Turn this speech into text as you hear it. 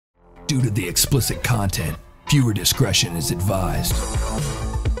Due to the explicit content, viewer discretion is advised.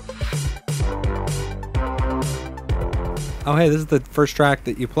 Oh, hey, this is the first track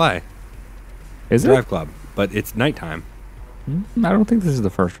that you play. Is it? DriveClub, but it's nighttime. I don't think this is the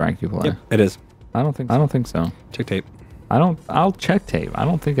first track you play. Yep, it is. I don't think so. Check tape. I'll check tape. I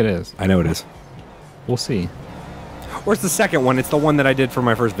don't think it is. I know it is. We'll see. Or it's the second one. It's the one that I did for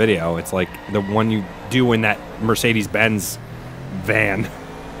my first video. It's like the one you do in that Mercedes-Benz van.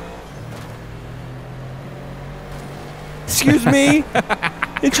 Excuse me?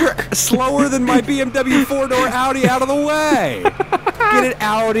 It's slower than my BMW 4-door Audi out of the way. Get it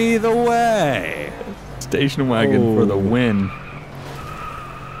Audi the way. Station wagon for the win.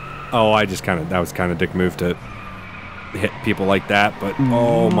 Oh, that was kind of dick move to hit people like that, but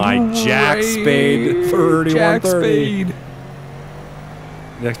oh my, Jack Spade 3130. Jack Spade.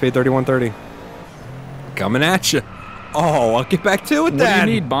 Jack Spade 3130. Coming at you. Oh, I'll get back to it then. What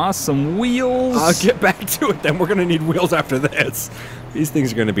do you need, boss? Some wheels? I'll get back to it then. We're going to need wheels after this. These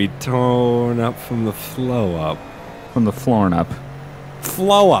things are going to be torn up from the flow up. From the flooring up.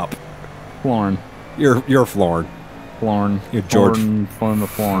 Flow up. Flooring. You're flooring. Flooring. You're George. Flooring the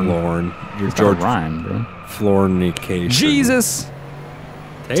flooring. Flooring. You're It's George. got a rhyme, bro. Flornication. Jesus!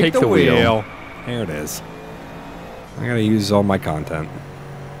 Take the wheel. There it is. I got to use all my content.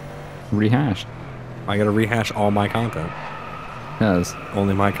 Rehashed. I got to rehash all my content. Yes.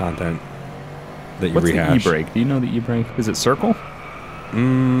 Only my content that you What's rehash. the e-brake? Do you know the e-brake? Is it circle?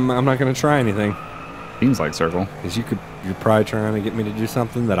 I'm not going to try anything. Seems like circle. Because you're probably trying to get me to do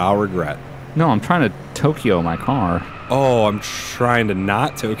something that I'll regret. No, I'm trying to Tokyo my car. Oh, I'm trying to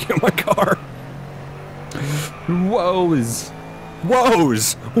not Tokyo my car. Woes.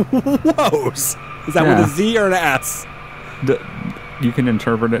 Woes. Woes. Is that with a Z or an S? You can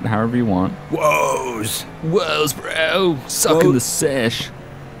interpret it however you want. Woes. Woes, bro. Sucking the sesh.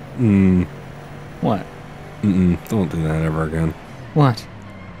 What? Don't do that ever again. What?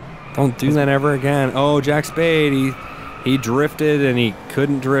 Don't do that ever again. Oh, Jack Spade, he drifted and he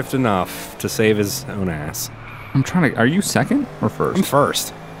couldn't drift enough to save his own ass. I'm trying to... Are you second or first? I'm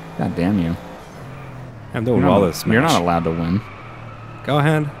first. God damn you. I'm doing all this. You're not allowed to win. Go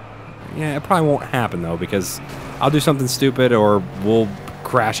ahead. Yeah, it probably won't happen, though, because I'll do something stupid or we'll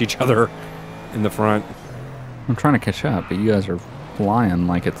crash each other in the front. I'm trying to catch up, but you guys are flying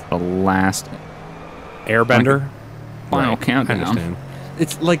like it's the last... Airbender? Final Right, countdown. I understand.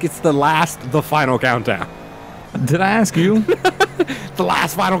 It's like it's the final countdown. Did I ask you? The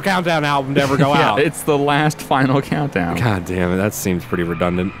last final countdown album to ever go Yeah, out. it's the last final countdown. God damn it, that seems pretty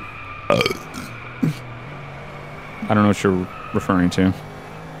redundant. I don't know what you're referring to.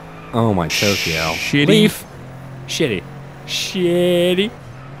 Oh my Tokyo. Shitty. Leaf. Shitty. Shitty.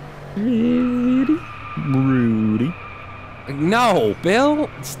 Rudy. No, Bill,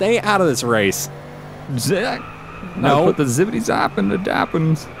 stay out of this race. Zach. No. I put the zippity zop in the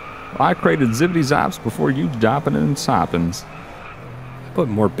doppins. I created zippity zops before you doppin' and soppins. Put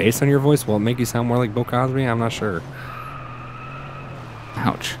more bass on your voice, will it make you sound more like Bill Cosby? I'm not sure.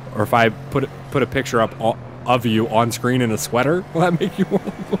 Ouch. Or if I put a picture up of you on screen in a sweater, will that make you more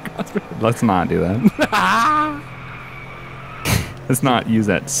like Bill Cosby? Let's not do that. Let's not use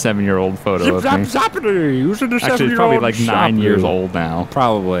that 7-year-old photo of me. Actually, it's probably like 9 years old now.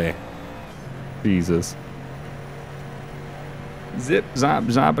 Probably. Jesus. Zip, zop,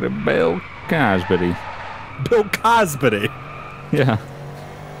 zoppity, Bill Cosby. Bill Cosby. Yeah.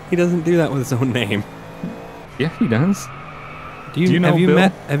 He doesn't do that with his own name. Yeah, he does. Do you know Bill?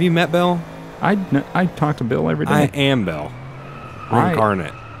 Have you met Bill? I talk to Bill every day. I am Bill.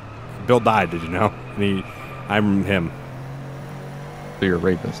 Reincarnate. Bill died, did you know? I'm him. So you're a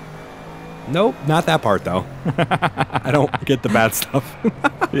rapist. Nope, not that part though. I don't get the bad stuff.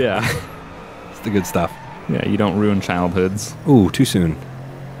 Yeah. It's the good stuff. Yeah, you don't ruin childhoods. Ooh, too soon.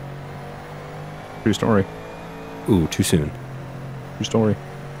 True story. Ooh, too soon. True story.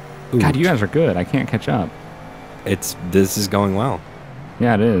 Ooh, God, you guys are good. I can't catch up. This is going well.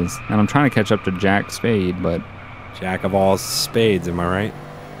 Yeah, it is. And I'm trying to catch up to Jack Spade, but... Jack of all spades, am I right?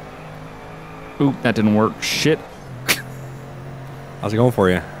 Oop, that didn't work. Shit. How's it going for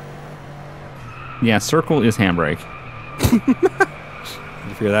you? Yeah, circle is handbrake. Did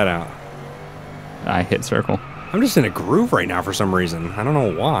you figure that out? I hit circle. I'm just in a groove right now for some reason. I don't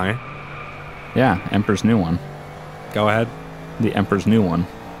know why. Yeah, Emperor's new one. Go ahead. The Emperor's new one.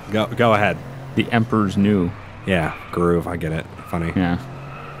 Go ahead. The Emperor's new. Yeah, groove. I get it. Funny. Yeah.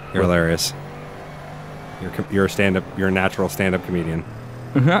 You're hilarious. You're a natural stand-up comedian.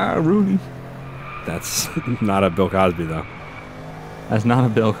 Rudy. That's not a Bill Cosby though. That's not a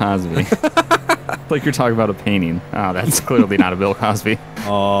Bill Cosby. Like you're talking about a painting. Oh, that's clearly not a Bill Cosby.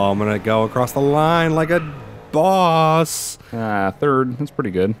 Oh, I'm gonna go across the line like a boss. Third. That's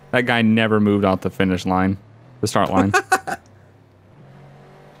pretty good. That guy never moved off the finish line, the start line.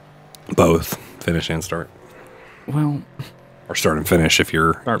 Both finish and start. Well, or start and finish if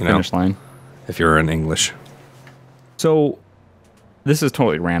you're finish line. If you're in English. So, this is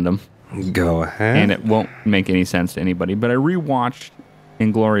totally random. Go ahead. And it won't make any sense to anybody. But I rewatched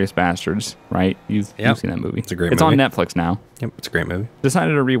Inglourious Bastards. Right? You've seen that movie. It's a great movie. It's on Netflix now. Yep, it's a great movie.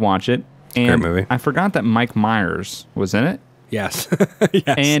 Decided to rewatch it. And great movie. I forgot that Mike Myers was in it. Yes. Yes.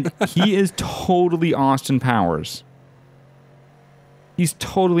 And he is totally Austin Powers. He's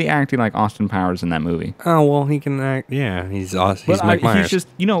totally acting like Austin Powers in that movie. Oh, well, he can act. Yeah, he's awesome. He's Mike Myers. He's just,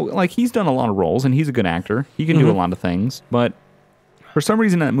 like he's done a lot of roles and he's a good actor. He can do a lot of things. But for some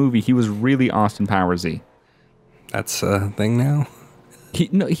reason in that movie, he was really Austin Powers-y. That's a thing now? He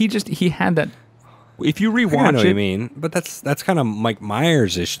had that. If you rewatch I know what it, you mean, but that's kind of Mike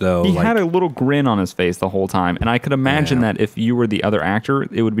Myers-ish, though. He had a little grin on his face the whole time, and I could imagine that if you were the other actor,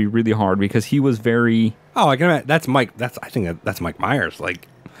 it would be really hard because he was very. Oh, I can imagine. That's Mike. I think that's Mike Myers. Like,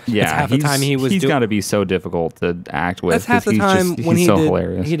 yeah, half the time he's got to be so difficult to act with. That's half the time when he's so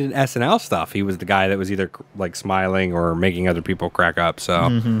hilarious. He did SNL stuff. He was the guy that was either like smiling or making other people crack up.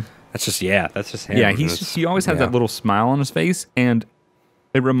 So that's just him. Yeah, he always had that little smile on his face, and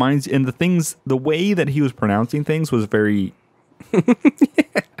it reminds, and the way that he was pronouncing things was very.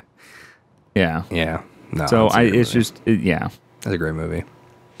 Yeah. Yeah. No, so that's a great movie.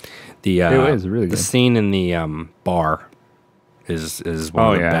 It is really good. The scene in the bar is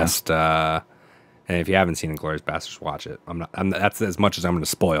one of the best. And if you haven't seen Inglourious Bastards, watch it. That's as much as I'm going to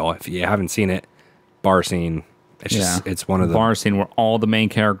spoil. If you haven't seen it, bar scene. It's one of the bar scene where all the main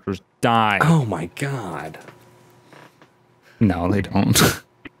characters die. Oh my god. No, they don't.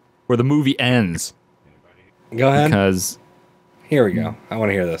 Where the movie ends. Go ahead. Because here we go. I want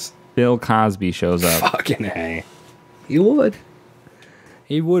to hear this. Bill Cosby shows up. Fucking A. He would.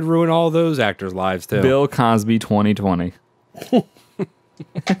 He would ruin all those actors' lives too. Bill Cosby 2020.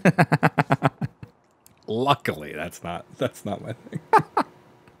 Luckily, that's not my thing.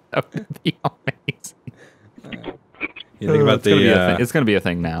 That would be amazing. You think about it's going to be a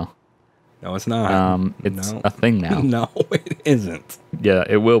thing now. No, it's not. It's a thing now. No, it isn't. Yeah,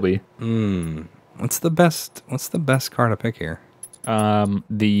 it will be. What's the best car to pick here?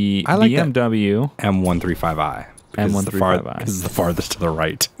 The BMW M135i. M135i. This is the farthest to the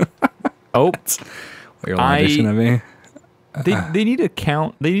right. Oh, what your line is gonna be? They need a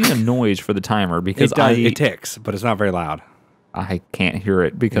count. They need a noise for the timer because it ticks, but it's not very loud. I can't hear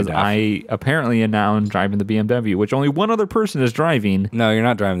it because I apparently am now driving the BMW, which only one other person is driving. No, you're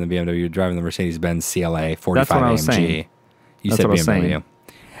not driving the BMW. You're driving the Mercedes-Benz CLA 45 That's what I was AMG. saying. You said BMW.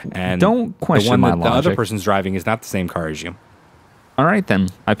 And don't question the one my that logic. The other person's driving is not the same car as you. All right, then.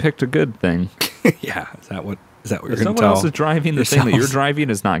 I picked a good thing. Yeah. Is that what you're going to tell? If someone else is driving, the thing that you're driving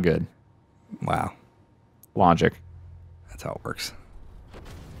is not good. Wow. Logic. That's how it works.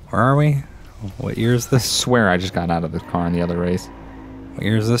 Where are we? What year is this? I swear I just got out of the car in the other race. What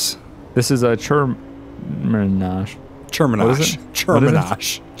year is this? This is a Terminage. Terminage. What is it?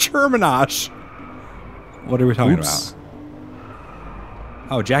 Terminage. What are we talking about?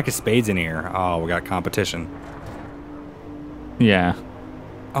 Oh, Jack of Spades in here. Oh, we got competition. Yeah.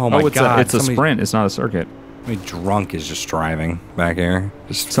 Oh my god. It's a sprint. It's not a circuit. Somebody drunk is just driving back here.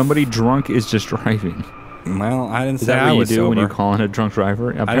 Somebody drunk is just driving. Well, I didn't say I was sober. Is that what you do when you call in a drunk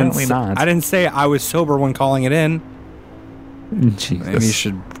driver? Apparently not. I didn't say I was sober when calling it in. Jesus. Maybe you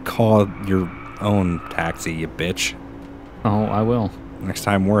should call your own taxi, you bitch. Oh, I will. Next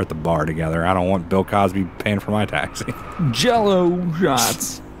time we're at the bar together, I don't want Bill Cosby paying for my taxi. Jello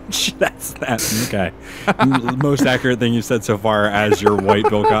shots. That's okay. Most accurate thing you've said so far as your white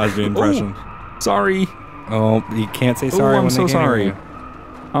Bill Cosby impression. Oh, sorry. Oh, you can't say sorry. I'm so sorry.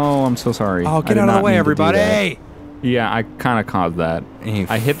 Oh, I'm so sorry. Oh, get out of the way, everybody. Yeah, I kind of caused that.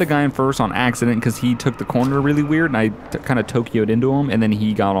 I hit the guy in first on accident because he took the corner really weird, and I kind of Tokyo'd into him, and then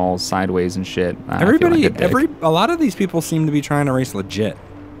he got all sideways and shit. A lot of these people seem to be trying to race legit.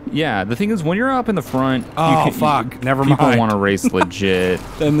 Yeah, the thing is, when you're up in the front, never mind. People want to race legit.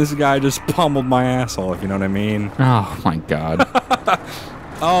 Then this guy just pummeled my asshole, if you know what I mean. Oh my god.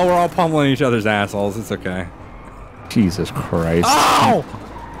 Oh, we're all pummeling each other's assholes. It's okay. Jesus Christ. Oh!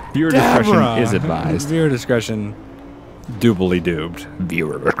 Viewer discretion is advised. Viewer discretion, doubly duped.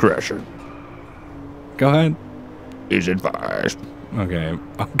 Viewer discretion. Go ahead. Is advised. Okay,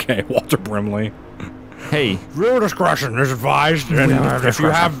 Walter Brimley. Hey, viewer discretion is advised. And if you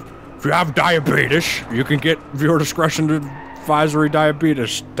have diabetes, you can get viewer discretion advisory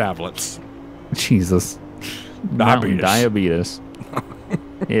diabetes tablets. Jesus. Diabetes.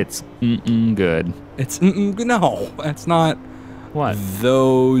 It's good. It's no, that's not. What?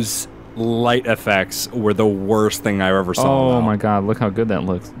 Those light effects were the worst thing I ever saw. Oh my god, look how good that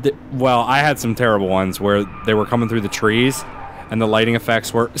looks. Well, I had some terrible ones where they were coming through the trees, and the lighting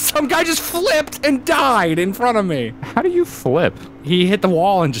effects were... Some guy just flipped and died in front of me. How do you flip? He hit the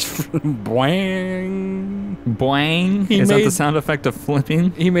wall and just... boing. Boing? Is that the sound effect of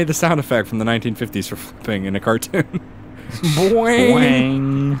flipping? He made the sound effect from the 1950s for flipping in a cartoon. Boing.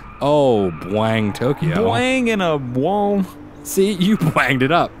 Boing. Oh, boing Tokyo. Boing in a wall. See, you boinged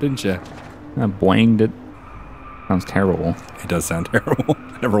it up, didn't you? I boinged it. Sounds terrible. It does sound terrible.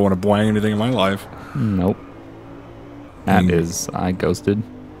 I never want to boing anything in my life. Nope. That is, I ghosted.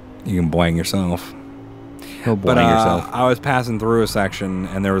 You can boing yourself. He'll boing yourself. I was passing through a section,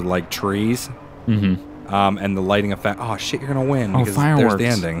 and there were like trees. And the lighting effect. Oh shit! You're gonna win because fireworks.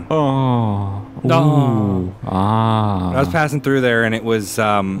 there's the ending. Oh. No. Ah. I was passing through there, and it was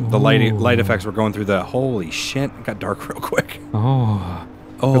the light effects were going through the. Holy shit! It got dark real quick. Oh.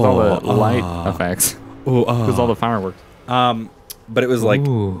 Because all the light effects. Because all the fireworks. But it was like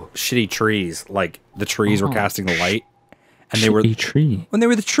shitty trees. Like the trees were casting the light, and they were when they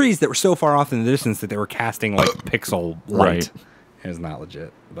were the trees that were so far off in the distance that they were casting like pixel light. Right. It was not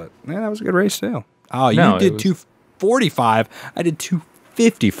legit, but yeah, that was a good race too. Oh, you did 245. I did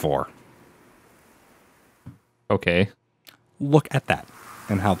 254. Okay. Look at that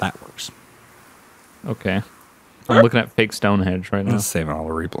and how that works. Okay. I'm looking at fake Stonehenge right now. I'm saving all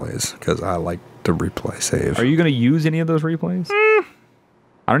the replays because I like to replay save. Are you going to use any of those replays? I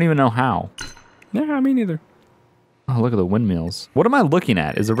don't even know how. Yeah, me neither. Oh, look at the windmills. What am I looking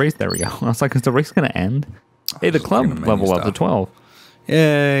at? Is the race? There we go. I was like, is the race going to end? Hey, the club level up to 12.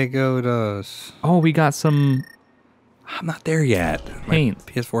 Yay, go to us. Oh, we got some... I'm not there yet. Paint. My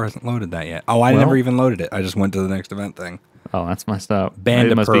PS4 hasn't loaded that yet. Oh, I never even loaded it. I just went to the next event thing. Oh, that's messed up.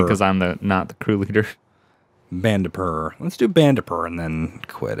 It must be because I'm not the crew leader. Bandipur. Let's do Bandipur and then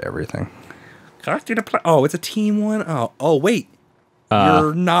quit everything. Oh, it's a team one? Oh, wait.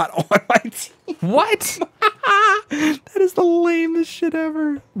 You're not on my team. What? That is the lamest shit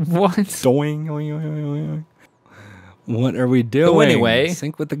ever. What? Doing, oing, oing, oing, oing. What are we doing? So anyway,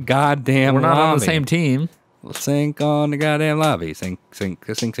 sync with the goddamn lobby. We're not lobby. on the same team. Sync on the goddamn lobby. Sync, sync,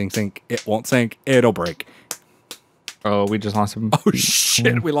 sync, sync, sync. It won't sync. It'll break. Oh, we just lost him. Oh,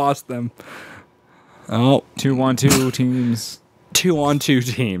 shit. We lost them. Oh. 2-on-2 teams.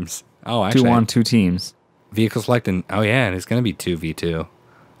 2-on-2 teams. Oh, actually. 2-on-2 teams. Vehicle selecting. Oh, yeah. And it's going to be 2v2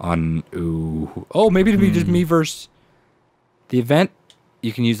 on. Ooh. Oh, maybe it'll be just me versus the event.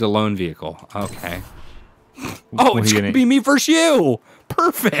 You can use the lone vehicle. Okay. Oh, it's going to be me versus you.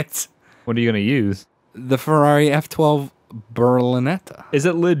 Perfect. What are you going to use? The Ferrari F12 Berlinetta. Is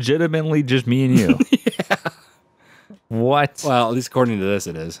it legitimately just me and you? Yeah. What? Well, at least according to this,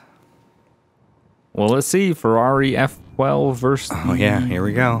 it is. Well, let's see. Ferrari F12 versus. Oh yeah, here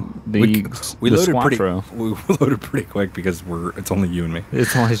we go. We loaded pretty quick because it's only you and me.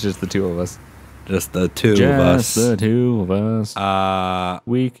 It's always just the two of us. Just the two of us. Just the two of us.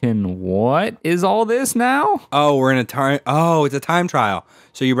 We can. What is all this now? Oh, we're in a time. Oh, it's a time trial.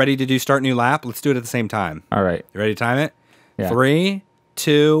 So you ready to do start new lap? Let's do it at the same time. All right. You ready to time it? Yeah. 3,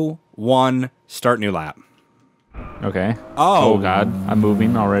 2, 1. Start new lap. Okay. Oh God, I'm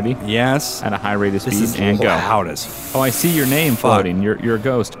moving already. Yes. At a high rate of speed. This is and loud go. As f Oh, I see your name floating. You're a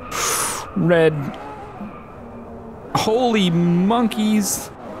ghost. Red. Holy monkeys.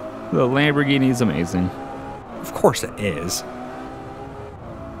 The Lamborghini is amazing. Of course it is.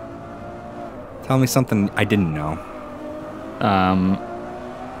 Tell me something I didn't know.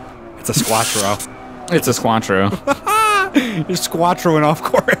 It's a Squatro. It's a Squatro. You're Squatroing off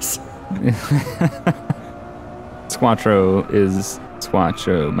course. Squatro is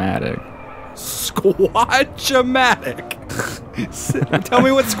Squatchomatic. Squatchomatic. Tell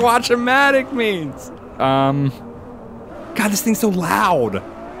me what Squatchomatic means. God, this thing's so loud.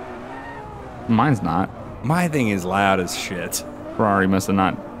 Mine's not. My thing is loud as shit. Ferrari must have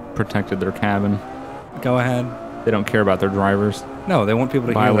not protected their cabin. Go ahead. They don't care about their drivers. No, they want people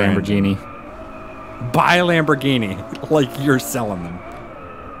to buy a Lamborghini. Buy a Lamborghini, like you're selling them.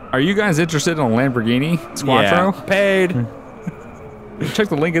 Are you guys interested in a Lamborghini Squatro? Yeah, paid. Check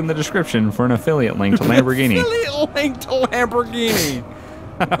the link in the description for an affiliate link to Lamborghini. Affiliate link to Lamborghini.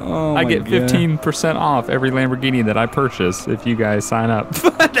 Oh I get 15% off every Lamborghini that I purchase if you guys sign up.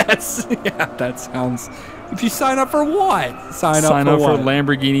 That sounds. If you sign up for what? Sign up for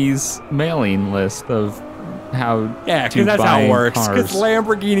Lamborghini's mailing list of how. Yeah, because that's how it works. Because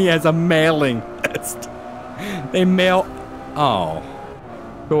Lamborghini has a mailing list. They mail. Oh.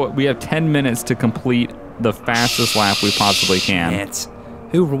 So we have 10 minutes to complete the fastest lap we possibly can.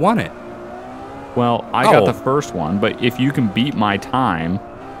 Who won it? Well, I got the first one, but if you can beat my time,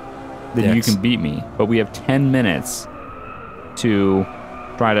 then you can beat me. But we have 10 minutes to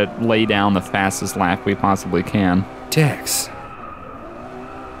try to lay down the fastest lap we possibly can. Dicks.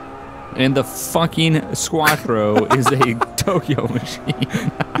 And the fucking Squatro is a Tokyo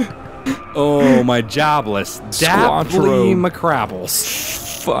machine. Oh, my jobless. Squatro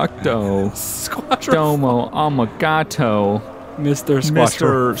McCrabbles. Fucto. Squatro. Domo Amagato. Mr.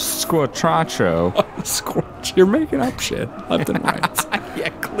 Squatro. Mr. Squatracho. You're making up shit left and right. Yeah,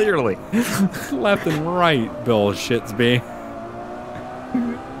 clearly. Left and right, Bill Shitsby.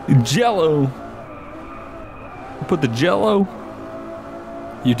 Jello. Put the Jello.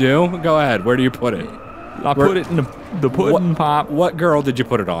 You do? Go ahead. Where do you put it? Put it in the pudding pop. What girl did you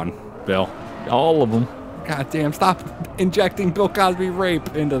put it on, Bill? All of them. God damn, stop injecting Bill Cosby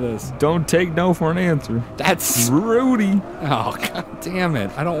rape into this. Don't take no for an answer. That's Rudy. Oh, god damn it.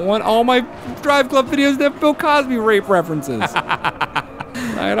 I don't want all my DriveClub videos to have Bill Cosby rape references.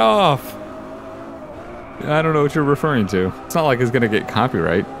 Light off. I don't know what you're referring to. It's not like it's going to get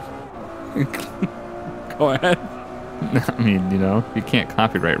copyright. Go ahead. I mean, you know, you can't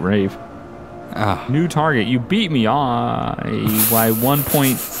copyright rape. New target. You beat me by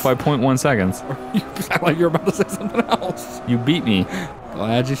 0.1 seconds. You sound like you're about to say something else. You beat me.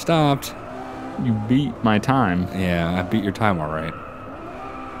 Glad you stopped. You beat my time. Yeah, I beat your time all right.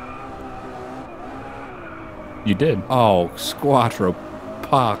 You did. Oh, Squatro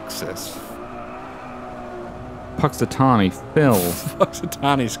Puxus. Puxatani Phil.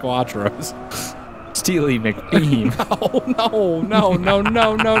 Puxatani Squatros. Steely McBeam. No.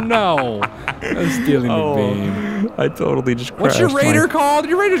 Steely McBeam. I totally just crashed. What's your Raider called?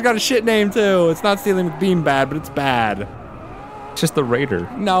 Your Raider's got a shit name too. It's not Steely McBeam bad, but it's bad. Just the Raider.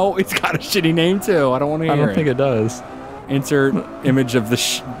 No, it's got a shitty name too. I don't want to hear it. I don't think it does. Insert image of the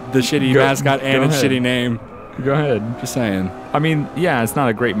shitty mascot and its shitty name. Go ahead. Just saying. I mean, yeah, it's not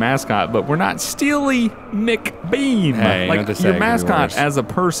a great mascot, but we're not Steely McBeam. Hey, like, your mascot as a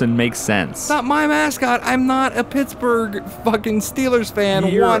person makes sense. It's not my mascot. I'm not a Pittsburgh fucking Steelers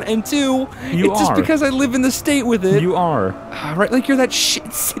fan, one. And two, it's just because I live in the state with it. You are. Right, like you're that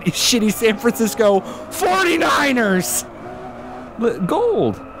shitty San Francisco 49ers.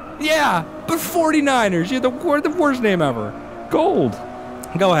 Gold. Yeah, but 49ers. You're the worst name ever. Gold.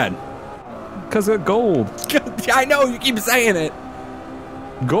 Go ahead. Because of gold. I know, you keep saying it.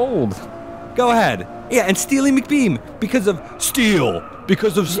 Gold. Go ahead. Yeah, and Steely McBeam, because of steel.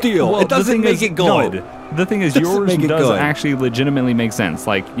 Because of steel. Well, it doesn't make it good. No, the thing is, yours does actually legitimately make sense.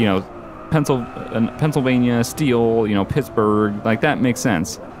 Like, you know, Pennsylvania, steel, you know, Pittsburgh, like that makes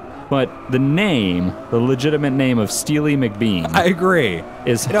sense. But the name, the legitimate name of Steely McBeam. I agree.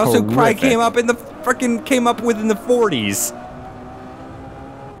 Is it also probably came up within the 40s.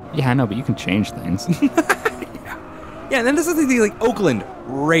 Yeah, I know, but you can change things. Yeah, and then there's something like Oakland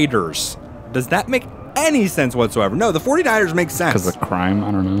Raiders. Does that make any sense whatsoever? No, the 49ers make sense. Because of crime?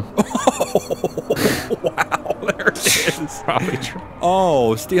 I don't know. Oh, wow, there it is. Probably true.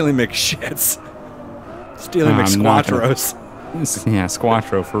 Oh, Steely McShits. Steely McSquatros. Yeah,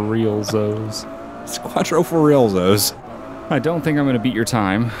 Squatro for realzos. Squatro for realzos. I don't think I'm going to beat your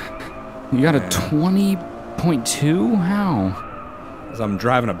time. You got a 20.2? How? Because I'm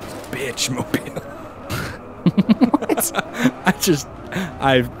driving a bitch mobile. What?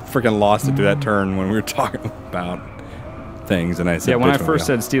 I freaking lost it through that turn when we were talking about things, and I said, yeah, when I first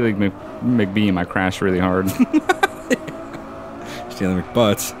said Steely McBeam, I crashed really hard. Steely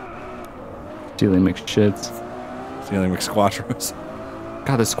McButts. Steely McShits. Steely McSquatros.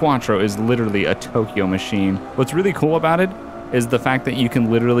 God, the Squatro is literally a Tokyo machine. What's really cool about it is the fact that you can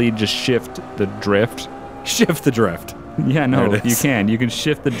literally just shift the drift. Shift the drift. Yeah, no, you can. You can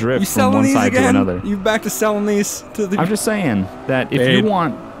shift the drift from one side to another. You back to selling these to the... I'm just saying that if you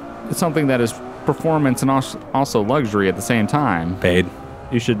want something that is performance and also luxury at the same time,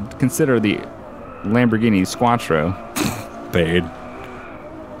 you should consider the Lamborghini Squatro. Paid.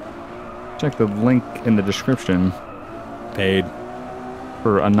 Check the link in the description. Paid.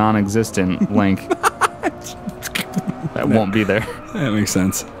 For a non-existent link. That won't be there. That makes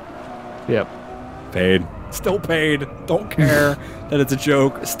sense. Yep. Paid. Still paid. Don't care that it's a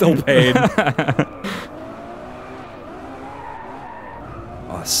joke. Still paid.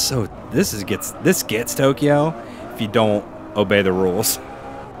 Oh, so this gets Tokyo if you don't obey the rules.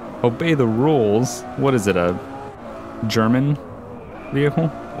 Obey the rules? What is it, a German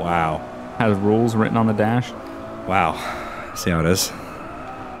vehicle? Wow. Has rules written on the dash? Wow. See how it is?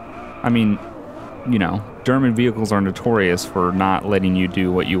 I mean, you know, German vehicles are notorious for not letting you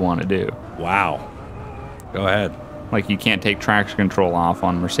do what you want to do. Wow. Go ahead. Like you can't take traction control off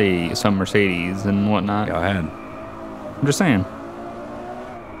on some Mercedes and whatnot. Go ahead. I'm just saying.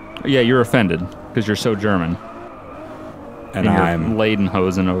 Yeah, you're offended because you're so German. And I'm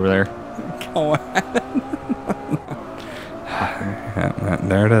Lederhosen over there. Go ahead. Yeah,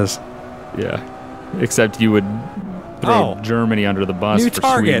 there it is. Yeah. Except you would throw Germany under the bus new for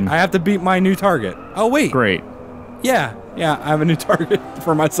target. Sweden. I have to beat my new target. Oh, wait. Great. Yeah, I have a new target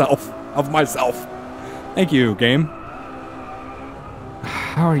for myself. Thank you, game.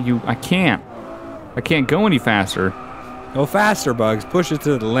 How are you? I can't go any faster. Go faster, Bugs. Push it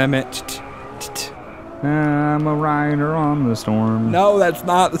to the limit. I'm a rider on the storm. No, that's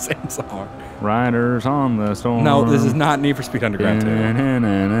not the same song. Riders on the storm. No, this is not Need for Speed Underground 2.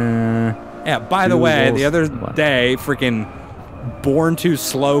 Yeah, by the way, the other day, freaking Born Too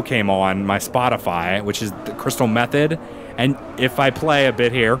Slow came on my Spotify, which is the Crystal Method. And if I play a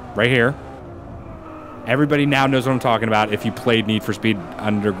bit here, right here, everybody now knows what I'm talking about if you played Need for Speed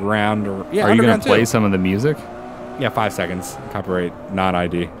Underground. Are you going to play some of the music? Yeah, 5 seconds. Copyright, not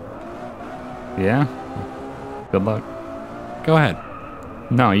ID. Yeah. Good luck. Go ahead.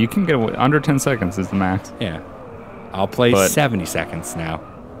 No, you can get away. Under 10 seconds is the max. Yeah. I'll play 70 seconds now.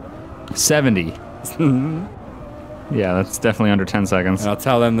 70. Yeah, that's definitely under 10 seconds. And I'll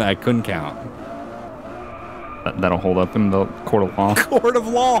tell them that I couldn't count. That'll hold up in the court of law. Court of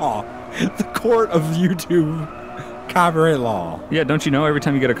law. The court of YouTube copyright law. Yeah, don't you know every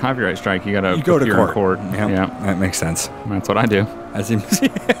time you get a copyright strike, you gotta go to court. Yep. Yeah, that makes sense. That's what I do. That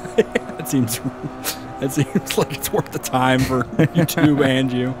seems like it's worth the time for YouTube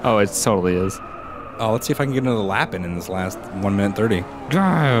and you. Oh, it totally is. Oh, let's see if I can get another lap in this last 1 minute 30.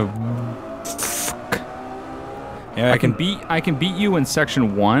 Yeah, I can beat you in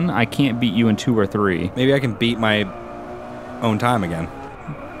section 1. I can't beat you in 2 or 3. Maybe I can beat my own time again.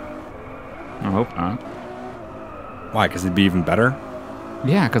 I hope not. Why? Because it'd be even better?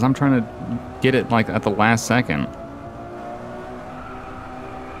 Yeah, because I'm trying to get it like at the last second.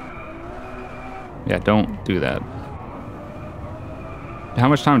 Yeah, don't do that. How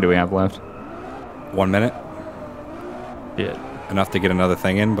much time do we have left? 1 minute. Yeah. Enough to get another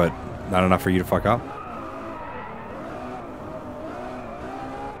thing in, but not enough for you to fuck up.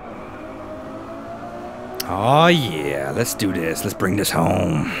 Oh yeah, let's do this. Let's bring this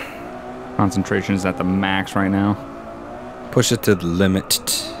home. Concentration is at the max right now. Push it to the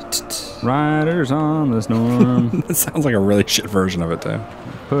limit. Riders on the storm. That sounds like a really shit version of it, too.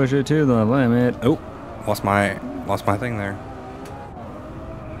 Push it to the limit. Oh, lost my thing there.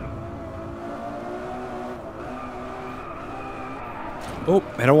 Oh,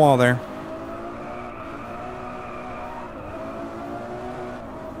 hit a wall there.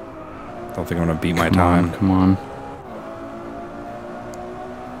 Don't think I'm gonna beat my time. Come on.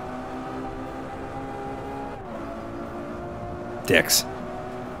 Dicks.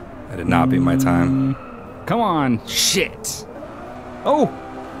 I did not beat my time. Come on. Shit. Oh,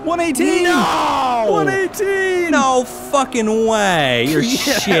 118. No! 118. No fucking way. You're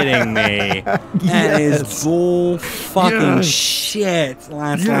shitting me. That is bull fucking shit.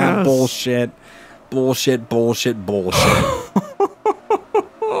 Last lap bullshit. Bullshit.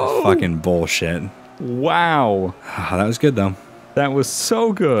 Fucking bullshit. Wow. That was good, though. That was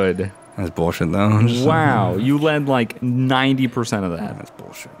so good. That was bullshit, though. Wow. You led like 90% of that. That's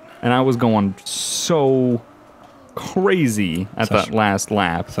bullshit. And I was going so crazy at that last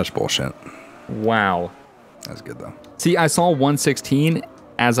lap. Such bullshit. Wow. That's good, though. See, I saw 116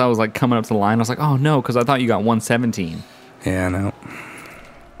 as I was like coming up to the line. I was like, oh no, because I thought you got 117. Yeah, I know.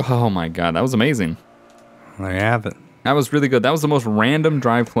 Oh my God. That was amazing. There you have it. That was really good. That was the most random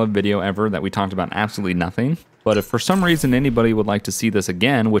Drive Club video ever that we talked about absolutely nothing. But if for some reason anybody would like to see this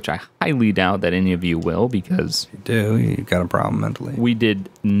again, which I highly doubt that any of you will, because you do, you've got a problem mentally. We did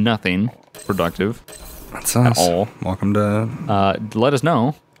nothing productive. That's us. At all. Welcome to. Let us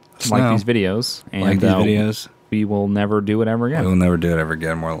know. These videos. And, like these videos. We will never do it ever again. We will never do it ever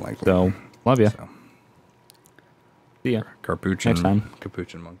again, more likely. So, love you. See ya. Capuchin. Next time.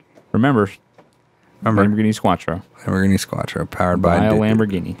 Capuchin monkey. Remember. Lamborghini Squatro. Lamborghini Squatro, powered by a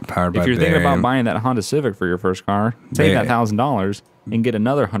Lamborghini. Powered by. If you're thinking about buying that Honda Civic for your first car, save that $1,000 and get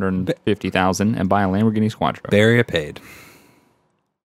another $150,000 and buy a Lamborghini Squatro. Barrier paid.